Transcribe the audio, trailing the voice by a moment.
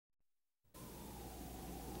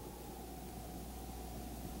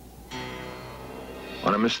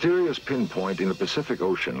On a mysterious pinpoint in the Pacific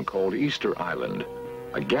Ocean called Easter Island,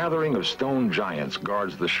 a gathering of stone giants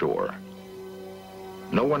guards the shore.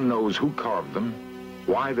 No one knows who carved them,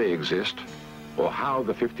 why they exist, or how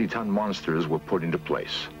the 50-ton monsters were put into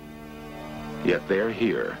place. Yet they're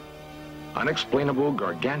here, unexplainable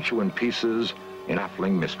gargantuan pieces in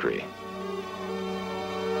baffling mystery.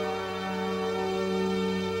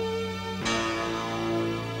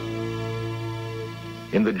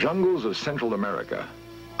 In the jungles of Central America,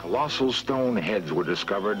 colossal stone heads were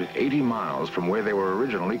discovered 80 miles from where they were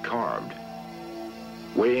originally carved.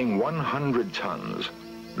 Weighing 100 tons,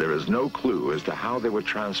 there is no clue as to how they were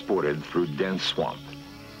transported through dense swamp,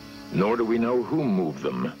 nor do we know who moved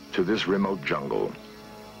them to this remote jungle.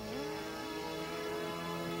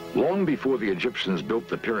 Long before the Egyptians built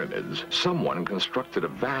the pyramids, someone constructed a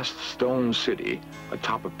vast stone city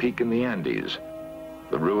atop a peak in the Andes.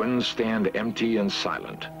 The ruins stand empty and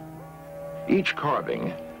silent. Each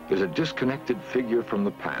carving is a disconnected figure from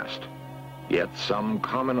the past, yet some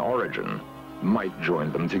common origin might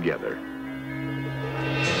join them together.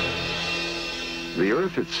 The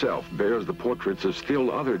earth itself bears the portraits of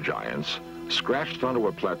still other giants scratched onto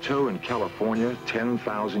a plateau in California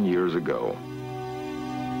 10,000 years ago.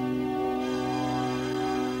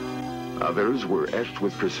 Others were etched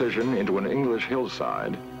with precision into an English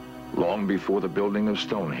hillside long before the building of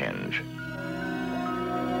Stonehenge.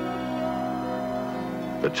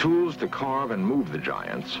 The tools to carve and move the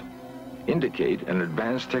giants indicate an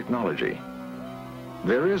advanced technology.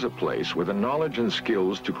 There is a place where the knowledge and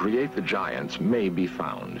skills to create the giants may be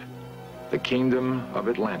found: the kingdom of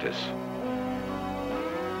Atlantis.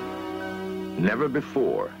 Never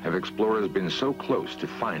before have explorers been so close to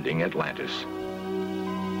finding Atlantis.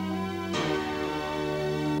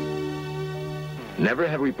 Never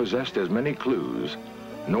have we possessed as many clues,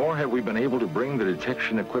 nor have we been able to bring the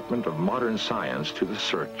detection equipment of modern science to the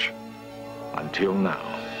search. Until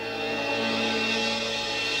now.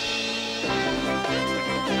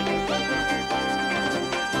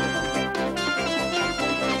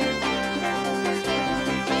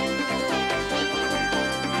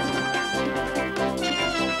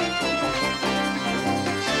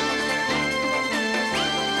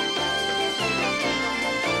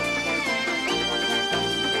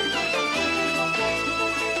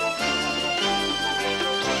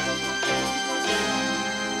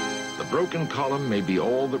 The broken column may be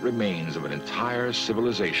all that remains of an entire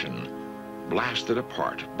civilization, blasted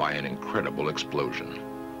apart by an incredible explosion.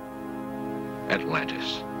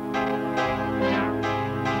 Atlantis.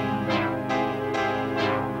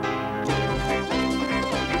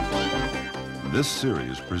 This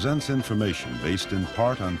series presents information based in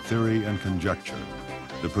part on theory and conjecture.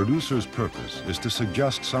 The producer's purpose is to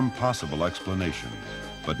suggest some possible explanation,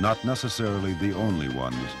 but not necessarily the only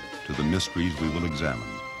ones, to the mysteries we will examine.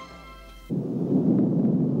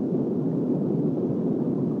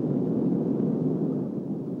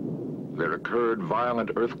 There occurred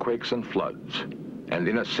violent earthquakes and floods, and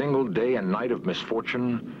in a single day and night of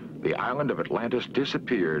misfortune, the island of Atlantis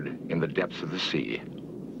disappeared in the depths of the sea.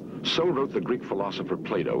 So wrote the Greek philosopher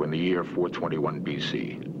Plato in the year 421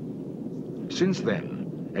 BC. Since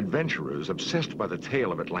then, adventurers obsessed by the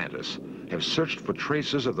tale of Atlantis have searched for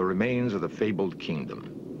traces of the remains of the fabled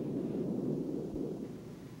kingdom.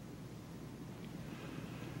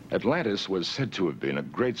 Atlantis was said to have been a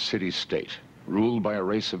great city-state, ruled by a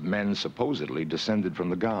race of men supposedly descended from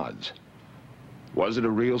the gods. Was it a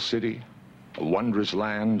real city, a wondrous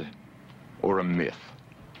land, or a myth,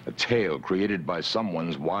 a tale created by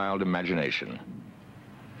someone's wild imagination?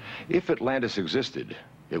 If Atlantis existed,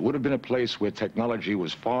 it would have been a place where technology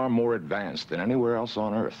was far more advanced than anywhere else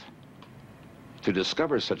on Earth. To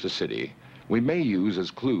discover such a city, we may use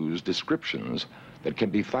as clues descriptions that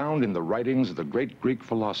can be found in the writings of the great Greek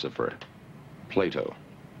philosopher, Plato.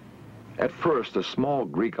 At first, a small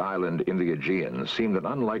Greek island in the Aegean seemed an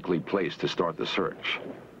unlikely place to start the search,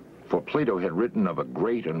 for Plato had written of a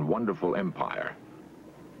great and wonderful empire.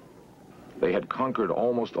 They had conquered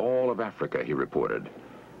almost all of Africa, he reported,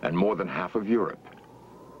 and more than half of Europe.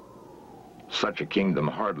 Such a kingdom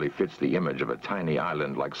hardly fits the image of a tiny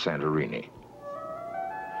island like Santorini.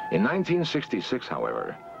 In 1966,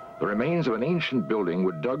 however, the remains of an ancient building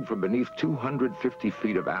were dug from beneath 250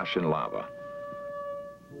 feet of ash and lava.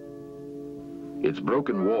 Its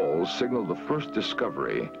broken walls signaled the first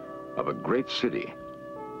discovery of a great city.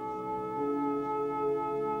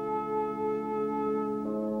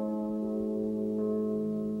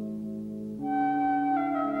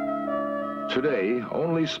 Today,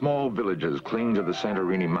 only small villages cling to the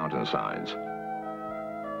Santorini mountainsides.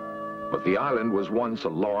 But the island was once a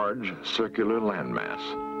large, circular landmass.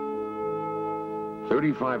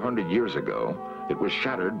 3,500 years ago, it was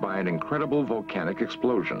shattered by an incredible volcanic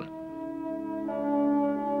explosion.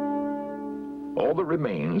 All that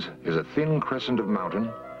remains is a thin crescent of mountain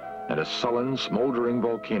and a sullen, smoldering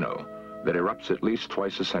volcano that erupts at least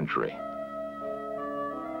twice a century.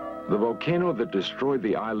 The volcano that destroyed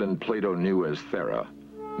the island Plato knew as Thera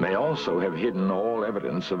may also have hidden all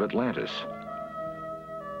evidence of Atlantis.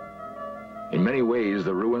 In many ways,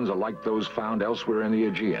 the ruins are like those found elsewhere in the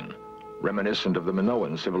Aegean, reminiscent of the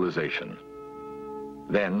Minoan civilization.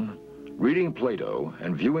 Then, reading Plato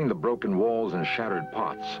and viewing the broken walls and shattered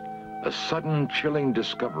pots, a sudden, chilling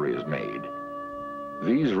discovery is made.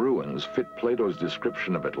 These ruins fit Plato's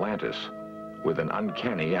description of Atlantis with an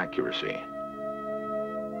uncanny accuracy.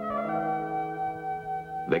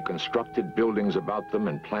 They constructed buildings about them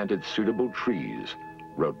and planted suitable trees,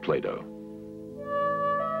 wrote Plato.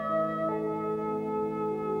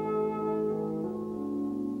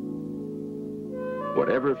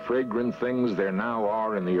 Whatever fragrant things there now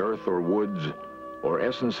are in the earth or woods, or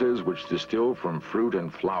essences which distill from fruit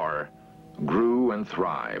and flower, grew and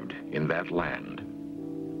thrived in that land.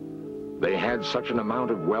 They had such an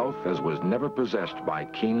amount of wealth as was never possessed by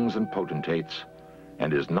kings and potentates,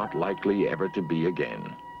 and is not likely ever to be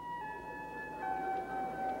again.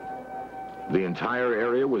 The entire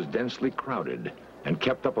area was densely crowded and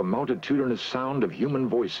kept up a multitudinous sound of human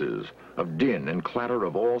voices, of din and clatter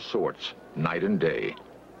of all sorts, night and day.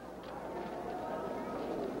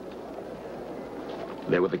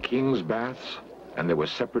 There were the king's baths, and there were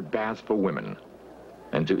separate baths for women,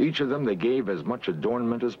 and to each of them they gave as much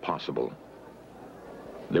adornment as possible.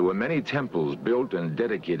 There were many temples built and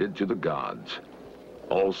dedicated to the gods,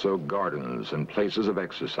 also gardens and places of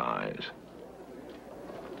exercise.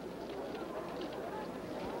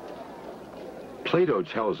 Plato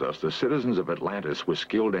tells us the citizens of Atlantis were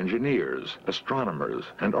skilled engineers, astronomers,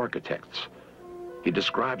 and architects. He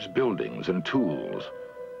describes buildings and tools,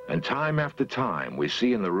 and time after time we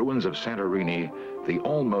see in the ruins of Santorini the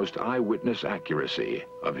almost eyewitness accuracy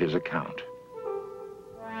of his account.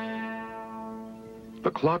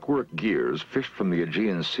 The clockwork gears fished from the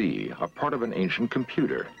Aegean Sea are part of an ancient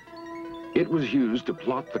computer. It was used to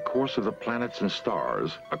plot the course of the planets and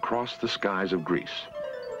stars across the skies of Greece.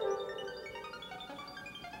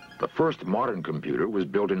 The first modern computer was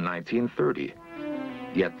built in 1930,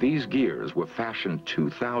 yet these gears were fashioned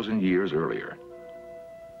 2,000 years earlier.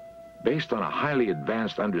 Based on a highly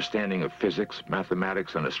advanced understanding of physics,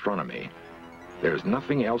 mathematics, and astronomy, there's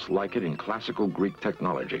nothing else like it in classical Greek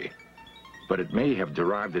technology, but it may have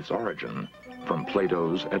derived its origin from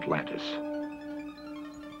Plato's Atlantis.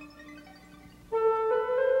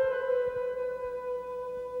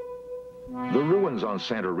 The ruins on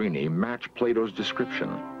Santorini match Plato's description,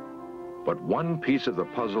 but one piece of the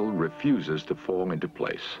puzzle refuses to fall into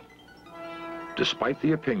place. Despite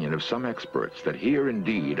the opinion of some experts that here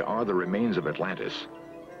indeed are the remains of Atlantis,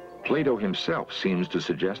 Plato himself seems to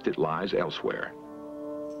suggest it lies elsewhere.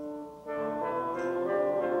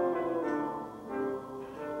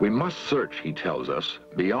 We must search, he tells us,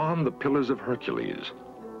 beyond the Pillars of Hercules.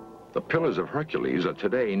 The Pillars of Hercules are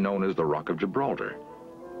today known as the Rock of Gibraltar.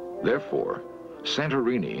 Therefore,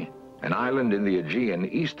 Santorini, an island in the Aegean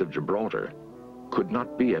east of Gibraltar, could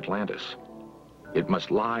not be Atlantis. It must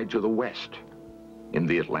lie to the west, in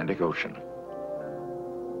the Atlantic Ocean.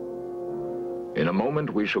 In a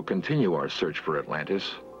moment, we shall continue our search for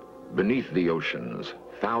Atlantis beneath the oceans,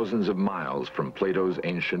 thousands of miles from Plato's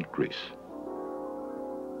ancient Greece.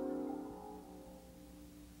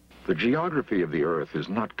 The geography of the Earth is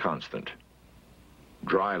not constant.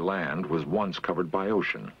 Dry land was once covered by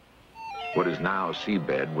ocean. What is now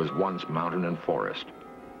seabed was once mountain and forest.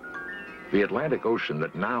 The Atlantic Ocean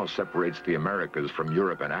that now separates the Americas from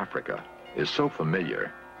Europe and Africa is so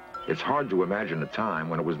familiar, it's hard to imagine a time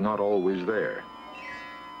when it was not always there.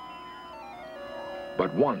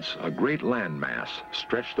 But once, a great landmass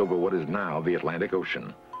stretched over what is now the Atlantic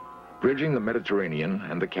Ocean, bridging the Mediterranean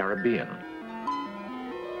and the Caribbean.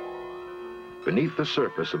 Beneath the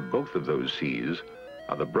surface of both of those seas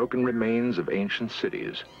are the broken remains of ancient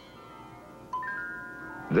cities.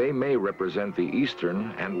 They may represent the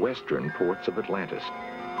eastern and western ports of Atlantis.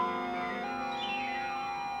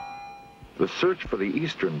 The search for the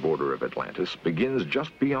eastern border of Atlantis begins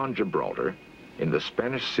just beyond Gibraltar in the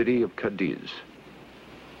Spanish city of Cadiz.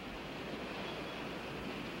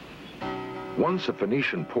 Once a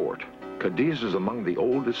Phoenician port, Cadiz is among the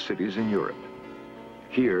oldest cities in Europe.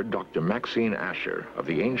 Here, Dr. Maxine Asher of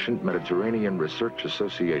the Ancient Mediterranean Research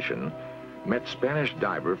Association met Spanish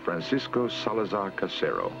diver Francisco Salazar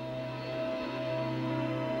Casero.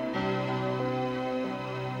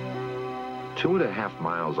 2.5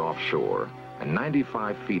 miles offshore, and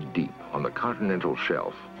 95 feet deep on the continental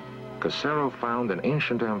shelf, Casero found an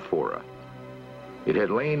ancient amphora. It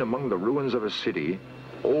had lain among the ruins of a city,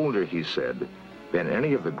 older, he said, than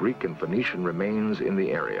any of the Greek and Phoenician remains in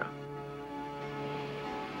the area.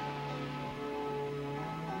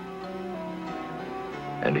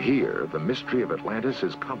 And here, the mystery of Atlantis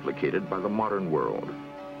is complicated by the modern world.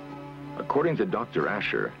 According to Dr.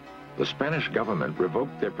 Asher, the Spanish government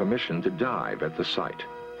revoked their permission to dive at the site.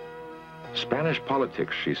 Spanish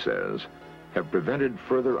politics, she says, have prevented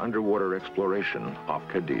further underwater exploration off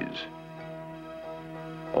Cadiz.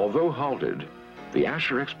 Although halted, the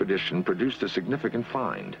Asher expedition produced a significant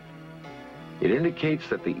find. It indicates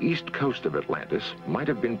that the east coast of Atlantis might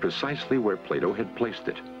have been precisely where Plato had placed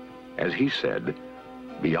it, as he said,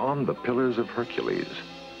 beyond the Pillars of Hercules.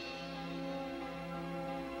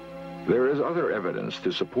 There is other evidence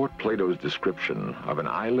to support Plato's description of an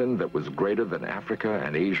island that was greater than Africa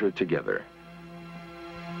and Asia together.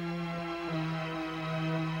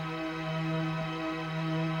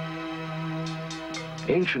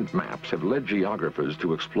 Ancient maps have led geographers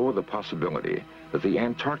to explore the possibility that the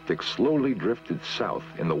Antarctic slowly drifted south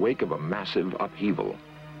in the wake of a massive upheaval.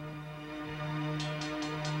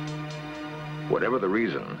 Whatever the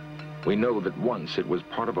reason, we know that once it was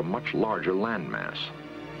part of a much larger landmass.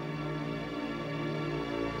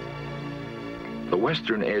 The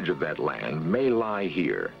western edge of that land may lie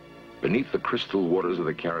here, beneath the crystal waters of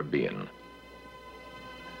the Caribbean.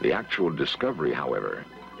 The actual discovery, however,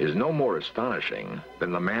 is no more astonishing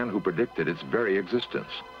than the man who predicted its very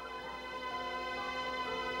existence.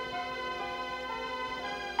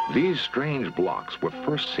 These strange blocks were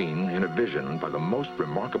first seen in a vision by the most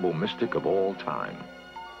remarkable mystic of all time,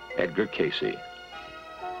 Edgar Cayce.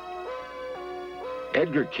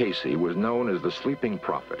 Edgar Cayce was known as the Sleeping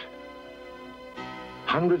Prophet.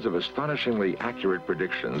 Hundreds of astonishingly accurate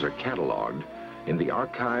predictions are cataloged in the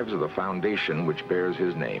archives of the foundation which bears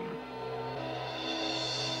his name.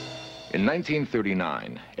 In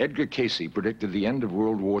 1939, Edgar Cayce predicted the end of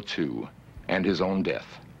World War II and his own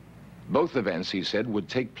death. Both events, he said, would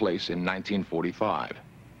take place in 1945.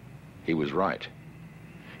 He was right.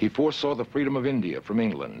 He foresaw the freedom of India from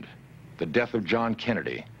England, the death of John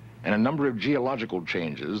Kennedy, and a number of geological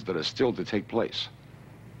changes that are still to take place.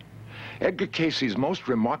 Edgar Cayce's most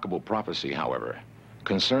remarkable prophecy, however,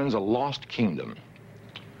 concerns a lost kingdom.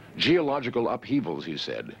 Geological upheavals, he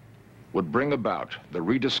said, would bring about the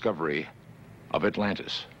rediscovery of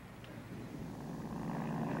Atlantis.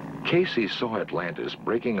 Cayce saw Atlantis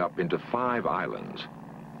breaking up into 5 islands.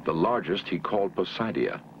 The largest he called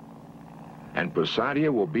Poseidia. And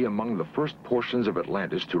Poseidia will be among the first portions of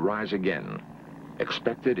Atlantis to rise again,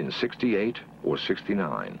 expected in 68 or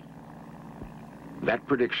 69. That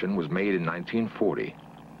prediction was made in 1940.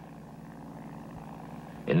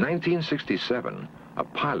 In 1967, a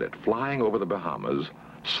pilot flying over the Bahamas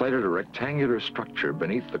sighted a rectangular structure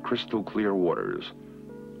beneath the crystal clear waters.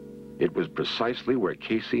 It was precisely where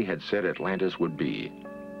Cayce had said Atlantis would be,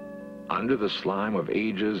 under the slime of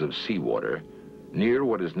ages of seawater, near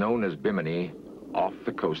what is known as Bimini, off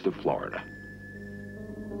the coast of Florida.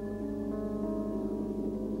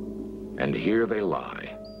 And here they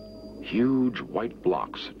lie, huge white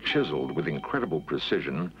blocks chiseled with incredible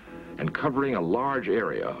precision and covering a large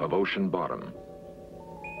area of ocean bottom.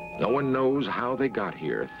 No one knows how they got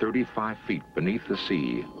here 35 feet beneath the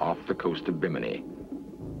sea off the coast of Bimini.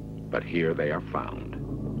 But here they are found.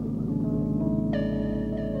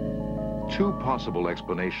 2 possible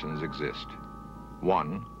explanations exist.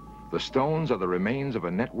 1, the stones are the remains of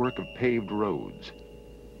a network of paved roads.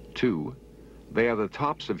 2, they are the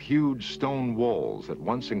tops of huge stone walls that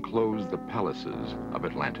once enclosed the palaces of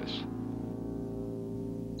Atlantis.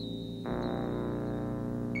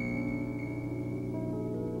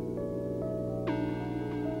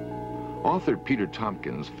 Author Peter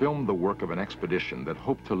Tompkins filmed the work of an expedition that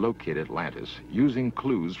hoped to locate Atlantis using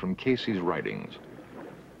clues from Cayce's writings.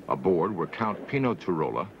 Aboard were Count Pino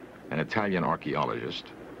Turola, an Italian archaeologist,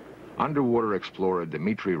 underwater explorer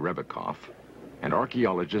Dmitry Rebekov, and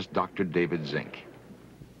archaeologist Dr. David Zink.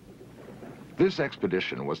 This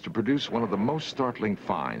expedition was to produce one of the most startling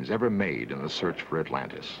finds ever made in the search for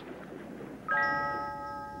Atlantis.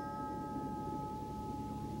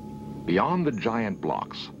 Beyond the giant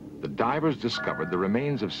blocks, the divers discovered the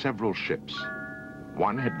remains of several ships.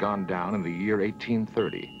 One had gone down in the year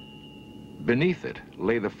 1830. Beneath it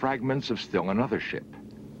lay the fragments of still another ship,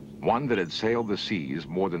 one that had sailed the seas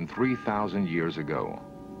more than 3,000 years ago.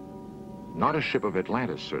 Not a ship of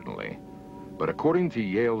Atlantis, certainly, but according to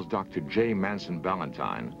Yale's Dr. J. Manson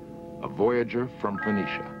Ballantyne, a voyager from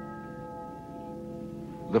Phoenicia.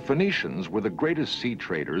 The Phoenicians were the greatest sea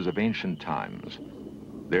traders of ancient times.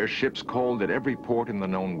 Their ships called at every port in the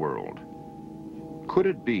known world. Could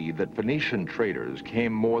it be that Phoenician traders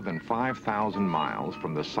came more than 5,000 miles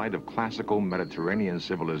from the site of classical Mediterranean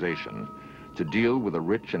civilization to deal with a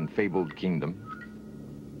rich and fabled kingdom?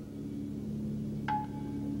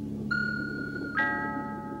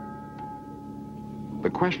 The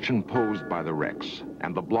question posed by the wrecks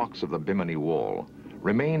and the blocks of the Bimini Wall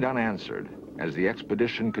remained unanswered as the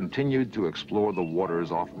expedition continued to explore the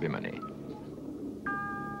waters off Bimini.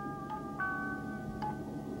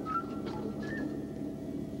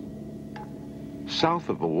 South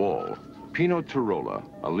of the wall, Pino Turola,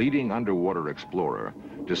 a leading underwater explorer,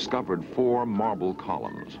 discovered 4 marble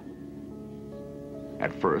columns.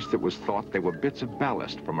 At first, it was thought they were bits of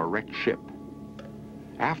ballast from a wrecked ship.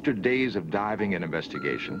 After days of diving and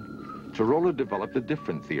investigation, Turola developed a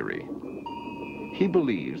different theory. He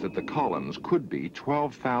believes that the columns could be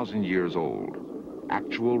 12,000 years old,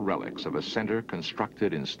 actual relics of a center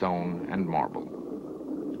constructed in stone and marble.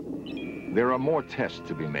 There are more tests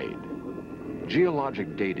to be made.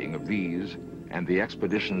 Geologic dating of these and the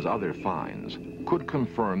expedition's other finds could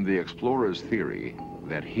confirm the explorers' theory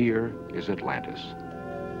that here is Atlantis.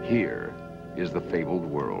 Here is the fabled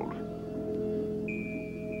world.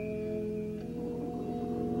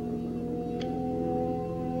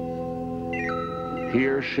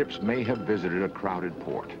 Here, ships may have visited a crowded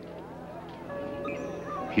port.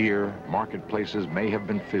 Here, marketplaces may have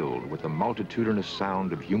been filled with the multitudinous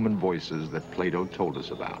sound of human voices that Plato told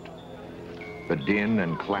us about. The din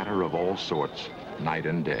and clatter of all sorts, night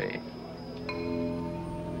and day.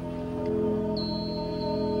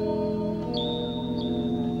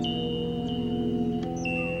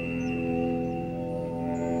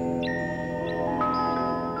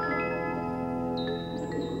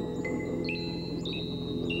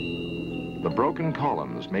 The broken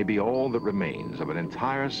columns may be all that remains of an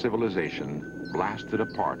entire civilization blasted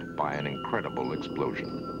apart by an incredible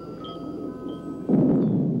explosion.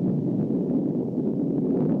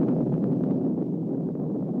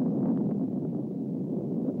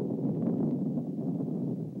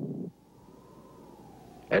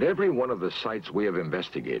 At every one of the sites we have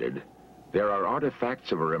investigated, there are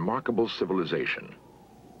artifacts of a remarkable civilization.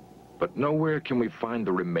 But nowhere can we find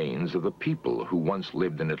the remains of the people who once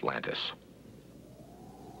lived in Atlantis.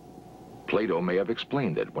 Plato may have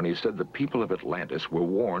explained it when he said the people of Atlantis were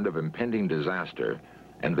warned of impending disaster,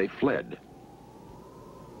 and they fled.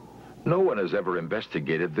 No one has ever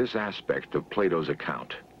investigated this aspect of Plato's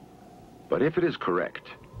account. But if it is correct,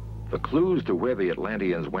 the clues to where the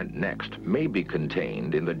Atlanteans went next may be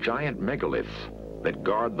contained in the giant megaliths that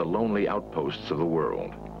guard the lonely outposts of the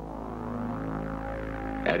world.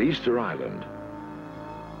 At Easter Island,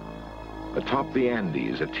 atop the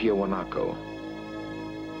Andes at Tiahuanaco,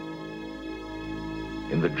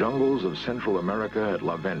 in the jungles of Central America at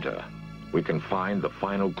La Venta, we can find the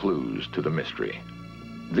final clues to the mystery.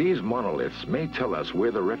 These monoliths may tell us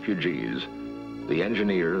where the refugees, the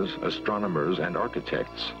engineers, astronomers, and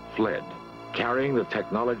architects fled, carrying the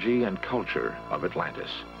technology and culture of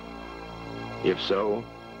Atlantis. If so,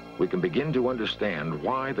 we can begin to understand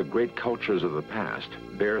why the great cultures of the past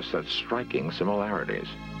bear such striking similarities.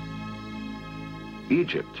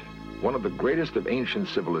 Egypt, one of the greatest of ancient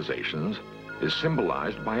civilizations, is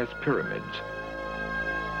symbolized by its pyramids.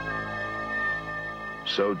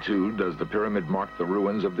 So too does the pyramid mark the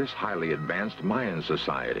ruins of this highly advanced Mayan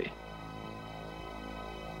society.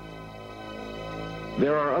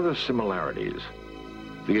 There are other similarities.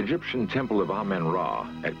 The Egyptian temple of Amen-Ra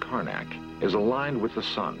at Karnak is aligned with the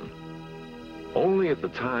sun. Only at the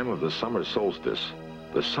time of the summer solstice,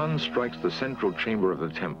 the sun strikes the central chamber of the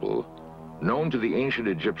temple, known to the ancient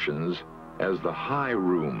Egyptians as the high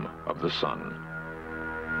room of the sun.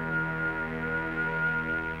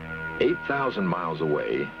 8,000 miles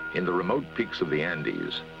away, in the remote peaks of the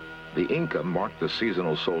Andes, the Inca marked the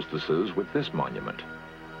seasonal solstices with this monument.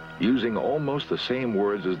 Using almost the same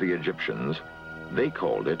words as the Egyptians, they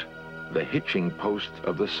called it the hitching post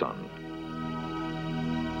of the sun.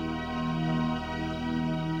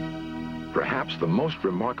 Perhaps the most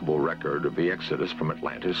remarkable record of the exodus from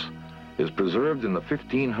Atlantis is preserved in the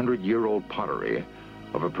 1,500-year-old pottery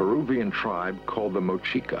of a Peruvian tribe called the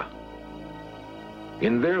Mochica.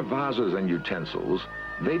 In their vases and utensils,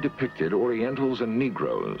 they depicted Orientals and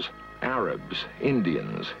Negroes, Arabs,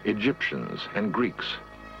 Indians, Egyptians, and Greeks,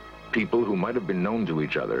 people who might have been known to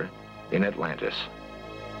each other in Atlantis.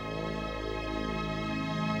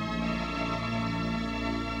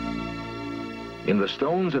 In the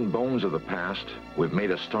stones and bones of the past, we've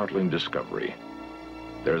made a startling discovery.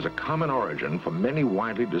 There is a common origin for many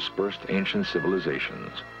widely dispersed ancient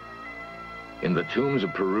civilizations. In the tombs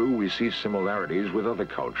of Peru, we see similarities with other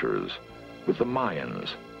cultures, with the Mayans,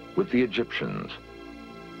 with the Egyptians.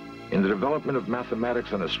 In the development of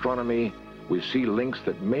mathematics and astronomy, we see links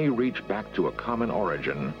that may reach back to a common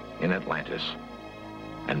origin in Atlantis.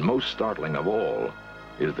 And most startling of all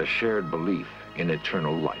is the shared belief in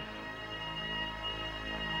eternal life.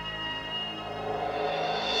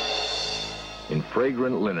 In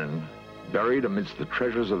fragrant linen, buried amidst the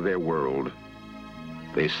treasures of their world,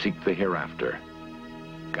 they seek the hereafter,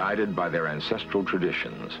 guided by their ancestral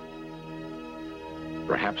traditions.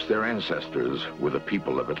 Perhaps their ancestors were the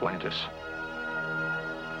people of Atlantis.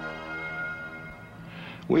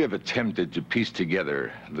 We have attempted to piece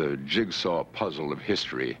together the jigsaw puzzle of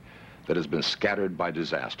history that has been scattered by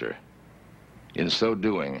disaster. In so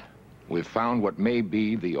doing, we've found what may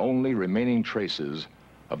be the only remaining traces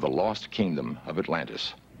of the lost kingdom of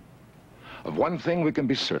Atlantis. Of one thing we can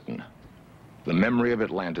be certain: the memory of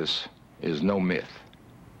Atlantis is no myth.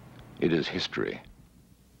 It is history.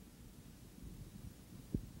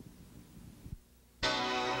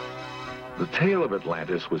 The tale of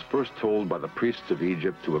Atlantis was first told by the priests of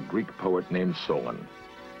Egypt to a Greek poet named Solon.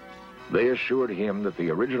 They assured him that the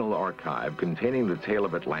original archive containing the tale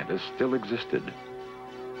of Atlantis still existed.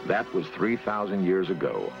 That was 3,000 years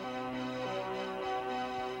ago.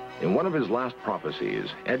 In one of his last prophecies,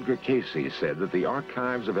 Edgar Cayce said that the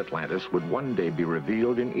archives of Atlantis would one day be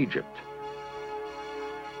revealed in Egypt.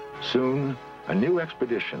 Soon, a new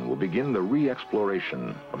expedition will begin the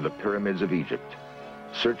re-exploration of the pyramids of Egypt,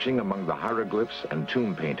 searching among the hieroglyphs and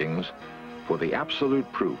tomb paintings for the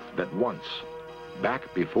absolute proof that once,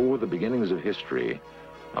 back before the beginnings of history,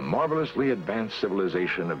 a marvelously advanced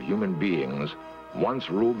civilization of human beings once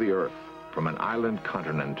ruled the earth from an island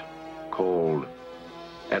continent called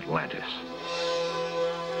Atlantis.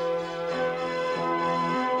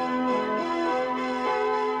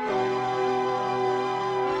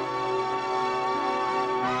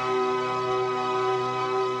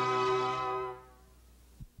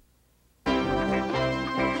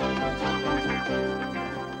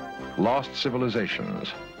 Lost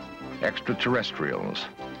civilizations, extraterrestrials,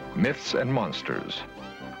 myths and monsters,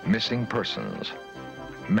 missing persons,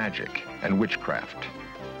 magic and witchcraft,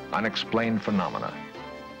 unexplained phenomena.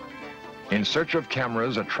 In search of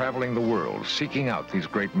cameras are traveling the world, seeking out these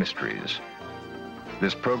great mysteries.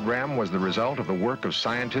 This program was the result of the work of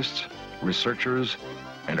scientists, researchers,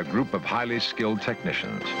 and a group of highly skilled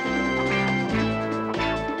technicians.